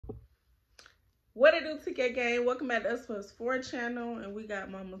What it do, TK gang? Welcome back to Us Plus 4 channel, and we got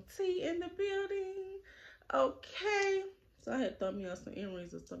Mama T in the building. Okay, so I had thrown me on some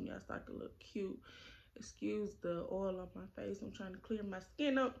earrings or something. Y'all start to look cute. Excuse the oil on my face. I'm trying to clear my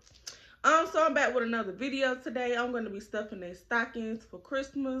skin up. So I'm back with another video today. I'm going to be stuffing their stockings for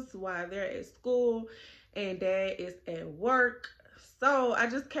Christmas while they're at school and Dad is at work. So I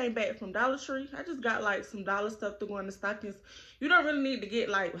just came back from Dollar Tree. I just got like some dollar stuff to go in the stockings. You don't really need to get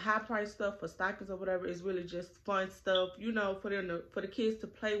like high price stuff for stockings or whatever. It's really just fun stuff, you know, for the kids to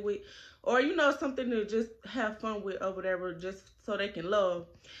play with, or you know, something to just have fun with or whatever, just so they can love.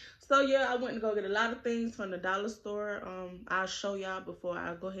 So yeah, I went to go get a lot of things from the dollar store. I'll show y'all before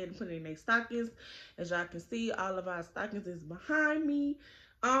I go ahead and put it in their stockings. As y'all can see, all of our stockings is behind me.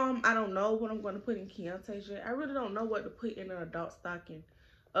 I don't know what I'm going to put in Keyontay's yet. I really don't know what to put in an adult stocking,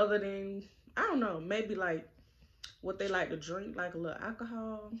 other than, I don't know, maybe like what they like to drink, like a little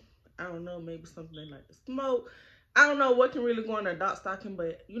alcohol. I don't know, maybe something they like to smoke. I don't know what can really go in an adult stocking,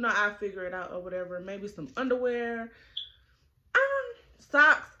 but you know, I'll figure it out or whatever. Maybe some underwear,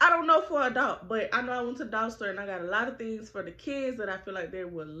 socks. I don't know for adult, but I know I went to the dollar store and I got a lot of things for the kids that I feel like they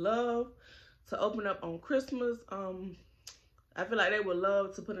would love to open up on Christmas. I feel like they would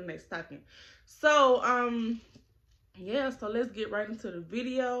love to put in their stocking. So, yeah, so let's get right into the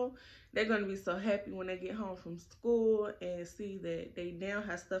video. They're going to be so happy when they get home from school and see that they now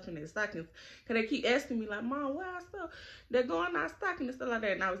have stuff in their stockings. Because they keep asking me, like, Mom, where our stuff? They're going out stocking and stuff like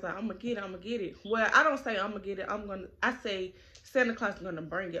that. And I was like, I'm going to get it, I'm going to get it. Well, I don't say I'm going to get it. I say Santa Claus is going to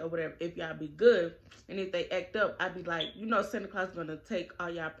bring it or whatever if y'all be good. And if they act up, I'd be like, you know, Santa Claus is going to take all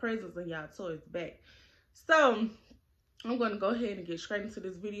y'all presents and y'all toys back. So I'm going to go ahead and get straight into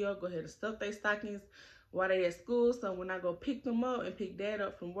this video. Go ahead and stuff their stockings while they at school. So when I go pick them up and pick Dad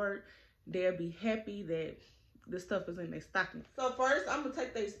up from work, they'll be happy that the stuff is in their stockings. So first, I'm going to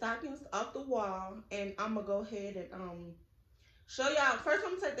take their stockings off the wall. And I'm going to go ahead and show y'all. First,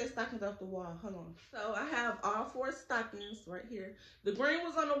 I'm going to take their stockings off the wall. Hold on. So I have all 4 stockings right here. The green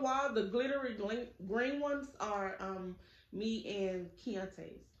ones on the wall, the glittery green ones are me and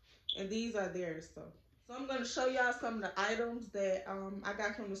Keyontay's. And these are theirs, so I'm going to show y'all some of the items that I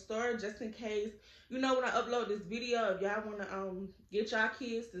got from the store, just in case, you know, when I upload this video, if y'all want to get y'all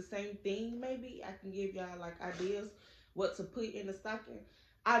kids the same thing, maybe I can give y'all like ideas what to put in the stocking.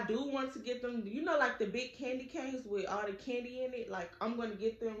 I do want to get them, you know, like the big candy canes with all the candy in it. Like, I'm going to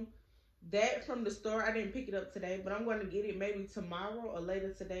get them that from the store. I didn't pick it up today, but I'm going to get it maybe tomorrow or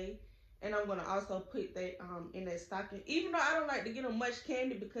later today. And I'm going to also put that in that stocking, even though I don't like to get them much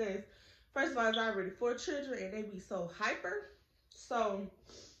candy because, first of all, it's already 4 children and they be so hyper. So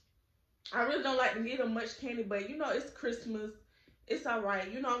I really don't like to get them much candy, but you know, it's Christmas. It's all right.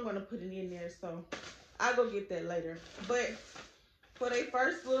 You know, I'm going to put it in there. So I'll go get that later. But for their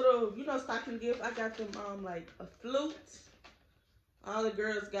first little, you know, stocking gift, I got them like a flute. All the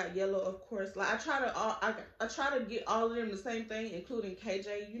girls got yellow, of course. Like I try to get all of them the same thing, including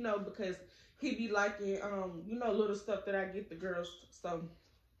KJ, you know, because he be liking you know, little stuff that I get the girls. So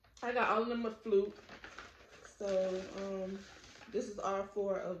I got all of them a flute. So, this is all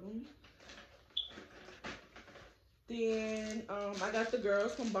 4 of them. Then, I got the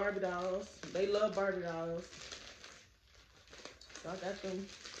girls some Barbie dolls. They love Barbie dolls. So I got them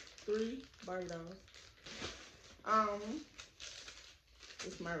 3 Barbie dolls.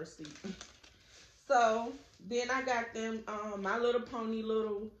 It's my receipt. So, then I got them, My Little Pony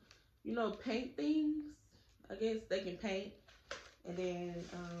little, you know, paint things. I guess they can paint. And then,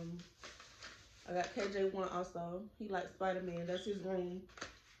 I got KJ one also. He likes Spider-Man. That's his room.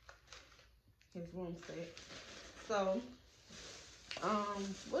 His room set. So,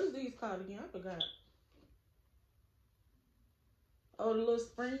 what is these called again? I forgot. Oh, the little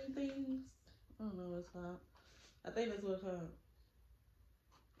spring things. I don't know what it's called. I think that's what it's called.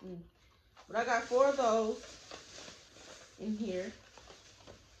 But I got 4 of those in here.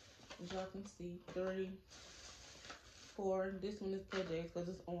 As y'all can see. 3, 4. This one is KJ's because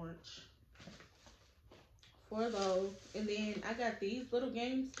it's orange. 4 of those. And then I got these little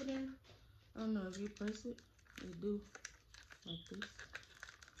games for them. I don't know if you press it. You do like this.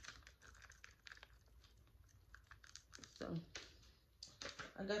 So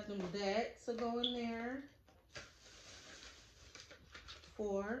I got them that to go in there.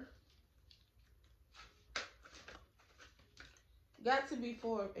 4. Got to be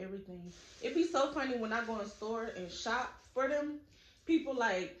 4 of everything. It'd be so funny when I go in store and shop for them. People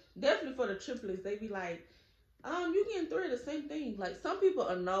like, definitely for the triplets, they be like, you getting 3 of the same thing. Like, some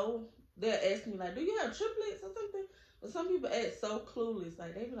people know, they'll ask me, like, do you have triplets or something? But some people act so clueless.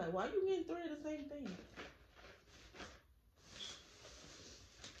 Like, they be like, why you getting 3 of the same thing?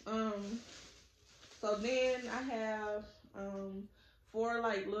 So then I have 4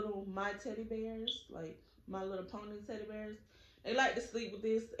 like little my teddy bears, like My Little Pony teddy bears. They like to sleep with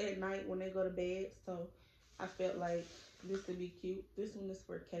this at night when they go to bed. So I felt like this would be cute. This one is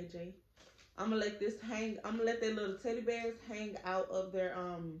for KJ. I'm gonna let this hang. I'm gonna let their little teddy bears hang out of their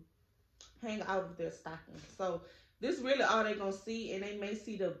stocking. So this really all they're gonna see, and they may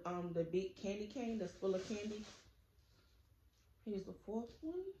see the big candy cane that's full of candy. Here's the 4th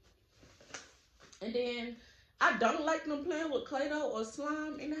one. And then I don't like them playing with Play-Doh or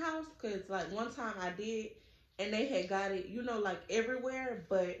slime in the house, because like one time I did and they had got it, you know, like everywhere.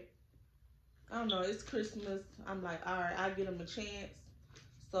 But I don't know, it's Christmas. I'm like, all right, I'll give them a chance.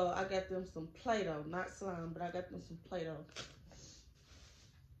 So I got them some Play-Doh, not slime, but I got them some Play-Doh.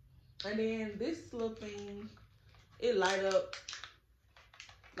 And then this little thing, it light up.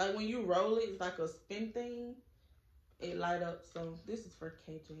 Like when you roll it, it's like a spin thing. It light up. So this is for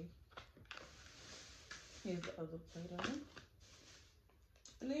KJ. Here's the other Play-Doh.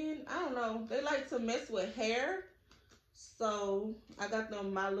 And then, I don't know, they like to mess with hair. So I got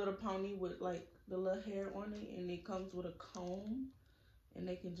them My Little Pony with like the little hair on it. And it comes with a comb. And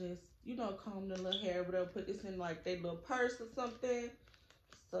they can just, you know, comb the little hair. But they'll put this in like their little purse or something.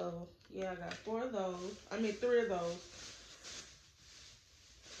 So, yeah, I got 4 of those. I mean, 3 of those.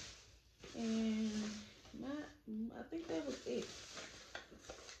 And I think that was it.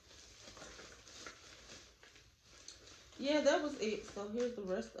 Yeah, that was it. So here's the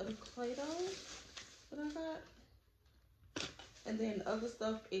rest of the Play-Doh that I got. And then the other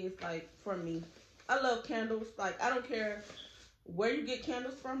stuff is like for me. I love candles. Like, I don't care where you get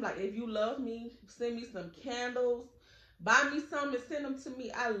candles from. Like, if you love me, send me some candles. Buy me some and send them to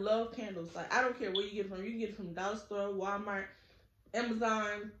me. I love candles. Like, I don't care where you get it from. You can get it from Dollar Store, Walmart,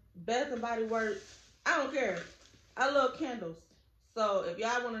 Amazon, Bath and Body Works. I don't care. I love candles. So if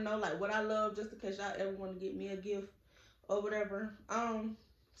y'all want to know like what I love, just in case y'all ever want to get me a gift or whatever,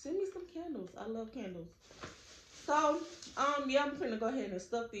 send me some candles. I love candles. So yeah, I'm gonna go ahead and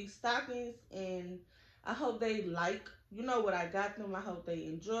stuff these stockings, and I hope they like, you know, what I got them. I hope they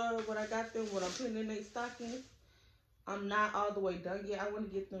enjoy what I got them, what I'm putting in their stockings. I'm not all the way done yet. I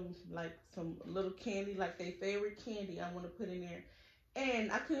want to get them like some little candy, like their favorite candy I want to put in there.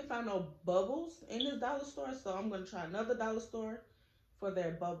 And I couldn't find no bubbles in this dollar store, so I'm going to try another dollar store for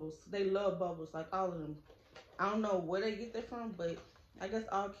their bubbles. They love bubbles, like all of them. I don't know where they get that from, but I guess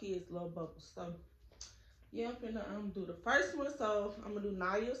all kids love bubbles. So yeah, I'm gonna do the first one. So I'm gonna do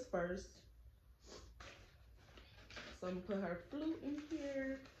Naya's first. So I'm gonna put her flute in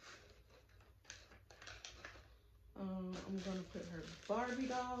here. I'm gonna put her Barbie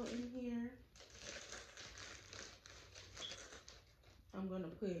doll in here. I'm gonna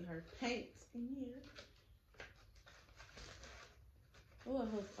put her paints in here. Oh, I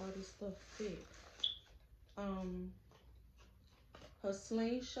hope all this stuff fit. Her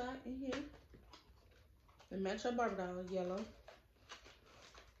slingshot in here. And match her Barbie doll, yellow.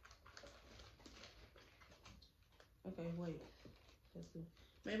 Okay, wait. Let's see.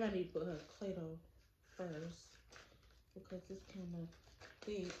 Maybe I need to put her Play-Doh first, because it's kind of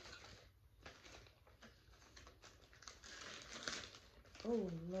thick. Oh,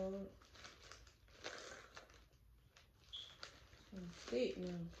 Lord. Kind of thick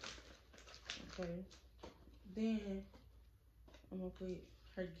now. Okay. Then I'm going to put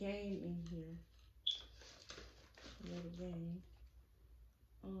her game in here. Another game.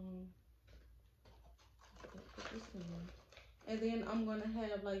 Put this in there. And then I'm going to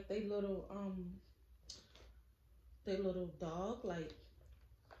have like they little dog, like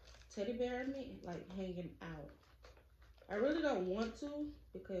teddy bear in it, like hanging out. I really don't want to,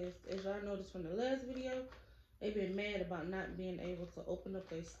 because as y'all noticed from the last video, they've been mad about not being able to open up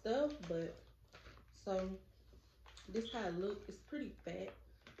their stuff. But so this how it look. It's pretty fat.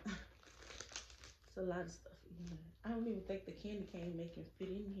 It's a lot of stuff in here. I don't even think the candy cane can fit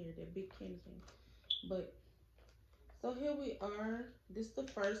in here, that big candy cane. But so here we are. This is the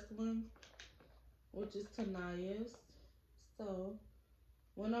first one, which is Tanaya's. So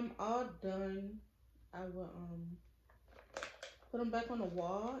when I'm all done, I will put them back on the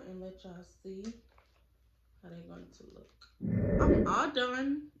wall and let y'all see how they're going to look. I'm all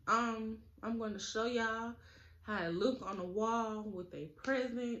done. I'm going to show y'all how it look on the wall with their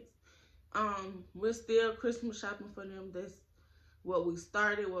presents. We're still Christmas shopping for them. That's what we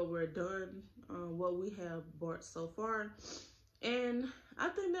started, what we're done, what we have bought so far. And I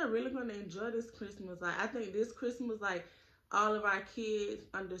think they're really going to enjoy this Christmas. Like, I think this Christmas, like, all of our kids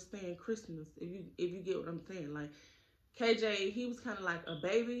understand Christmas, if you get what I'm saying. Like, KJ, he was kind of like a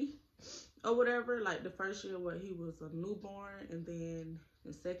baby or whatever. Like, the first year where he was a newborn, and then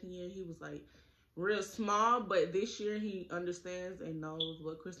the second year he was like real small, but this year he understands and knows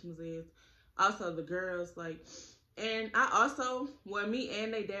what Christmas is. Also the girls, like, and I also, well, me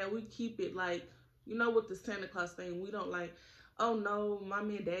and they dad, we keep it like, you know, with the Santa Claus thing, we don't like, oh no,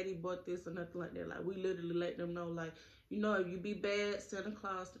 mommy and daddy bought this or nothing like that. Like, we literally let them know, like, you know, if you be bad, Santa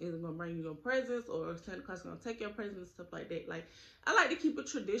Claus isn't gonna bring you your presents, or Santa Claus is gonna take your presents, stuff like that. Like, I like to keep it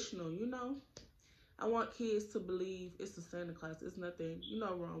traditional, you know. I want kids to believe it's a Santa Claus. It's nothing, you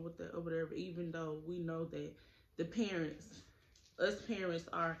know, wrong with that or whatever, even though we know that the parents, us parents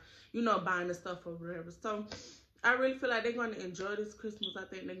are, you know, buying the stuff or whatever. So I really feel like they're going to enjoy this Christmas. I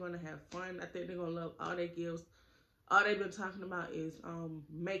think they're going to have fun. I think they're going to love all their gifts. All they've been talking about is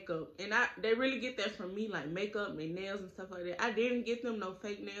makeup. And they really get that from me, like makeup and nails and stuff like that. I didn't get them no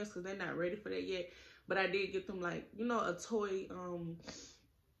fake nails because they're not ready for that yet. But I did get them, like, you know, a toy,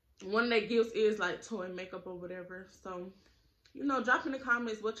 one of their gifts is like toy makeup or whatever. So, you know, drop in the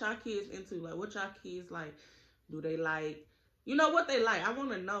comments what y'all kids into. Like, what y'all kids like. Do they like, you know, what they like? I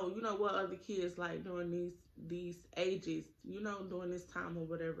want to know, you know, what other kids like during these ages, you know, during this time or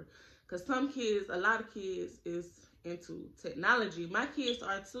whatever. Because some kids, a lot of kids is into technology. My kids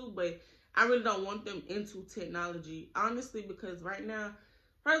are too, but I really don't want them into technology, honestly, because right now,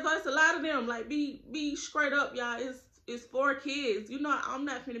 first of all, it's a lot of them. Like, be straight up, y'all. It's 4 kids. You know, I'm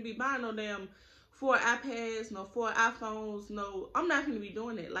not finna be buying no damn 4 iPads, no 4 iPhones, no. I'm not finna be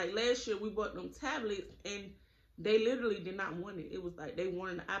doing it. Like, last year, we bought them tablets, and they literally did not want it. It was like they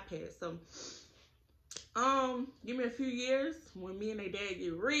wanted an iPad. So, give me a few years when me and their dad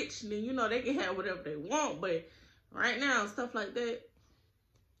get rich, and then, you know, they can have whatever they want. But right now, stuff like that,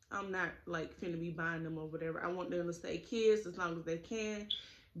 I'm not, like, finna be buying them or whatever. I want them to stay kids as long as they can.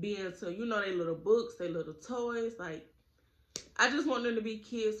 Be into, you know, their little books, their little toys. Like, I just want them to be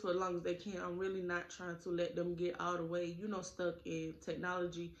kids for as long as they can. I'm really not trying to let them get all the way, you know, stuck in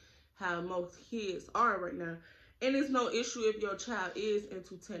technology, how most kids are right now. And it's no issue if your child is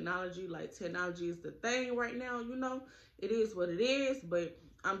into technology. Like, technology is the thing right now, you know. It is what it is. But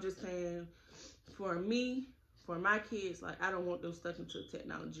I'm just saying, for me, for my kids, like, I don't want them stuck into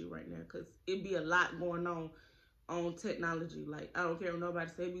technology right now. Because it'd be a lot going on technology. Like, I don't care what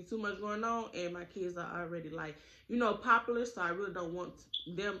nobody say, be too much going on, and my kids are already, like, you know, popular, so I really don't want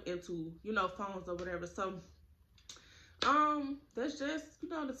them into, you know, phones or whatever. So that's just, you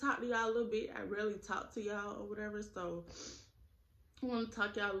know, to talk to y'all a little bit. I rarely talk to y'all or whatever, so I want to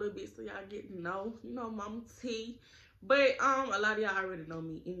talk to y'all a little bit so y'all get to know, you know, Mama T. But a lot of y'all already know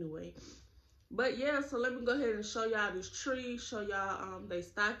me anyway. But yeah, so let me go ahead and show y'all this tree, show y'all they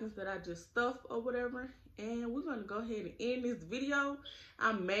stockings that I just stuffed or whatever. And we're going to go ahead and end this video.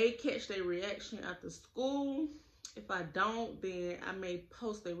 I may catch their reaction after school. If I don't, then I may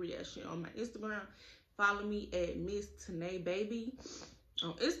post their reaction on my Instagram. Follow me at Miss Tanae Baby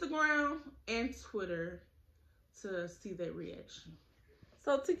on Instagram and Twitter to see their reaction.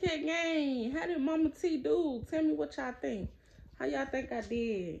 So, TK Gang, how did Mama T do? Tell me what y'all think. How y'all think I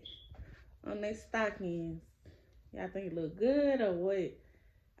did on their stockings? Y'all think it look good or what?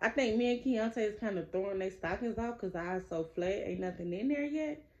 I think me and Keyontay is kind of throwing their stockings off because our eyes so flat. Ain't nothing in there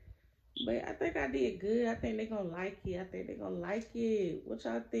yet. But I think I did good. I think they're going to like it. I think they're going to like it. What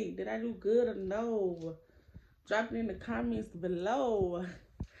y'all think? Did I do good or no? Drop it in the comments below.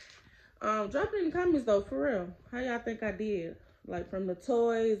 Drop it in the comments, though, for real. How y'all think I did? Like, from the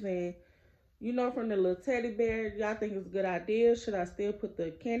toys and, you know, from the little teddy bear. Y'all think it's a good idea? Should I still put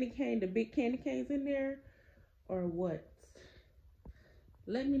the candy cane, the big candy canes in there? Or what?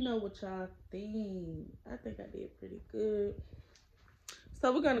 Let me know what y'all think. I think I did pretty good.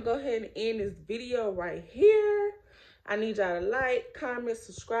 So we're going to go ahead and end this video right here. I need y'all to like, comment,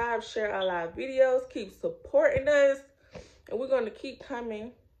 subscribe, share all our videos. Keep supporting us. And we're going to keep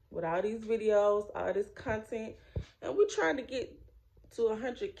coming with all these videos, all this content. And we're trying to get to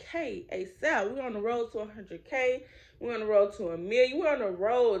 100K ASAP. We're on the road to 100K. We're on the road to 1 million. We're on the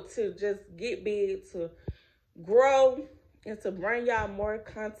road to just get big, to grow, and to bring y'all more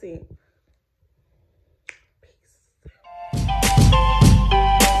content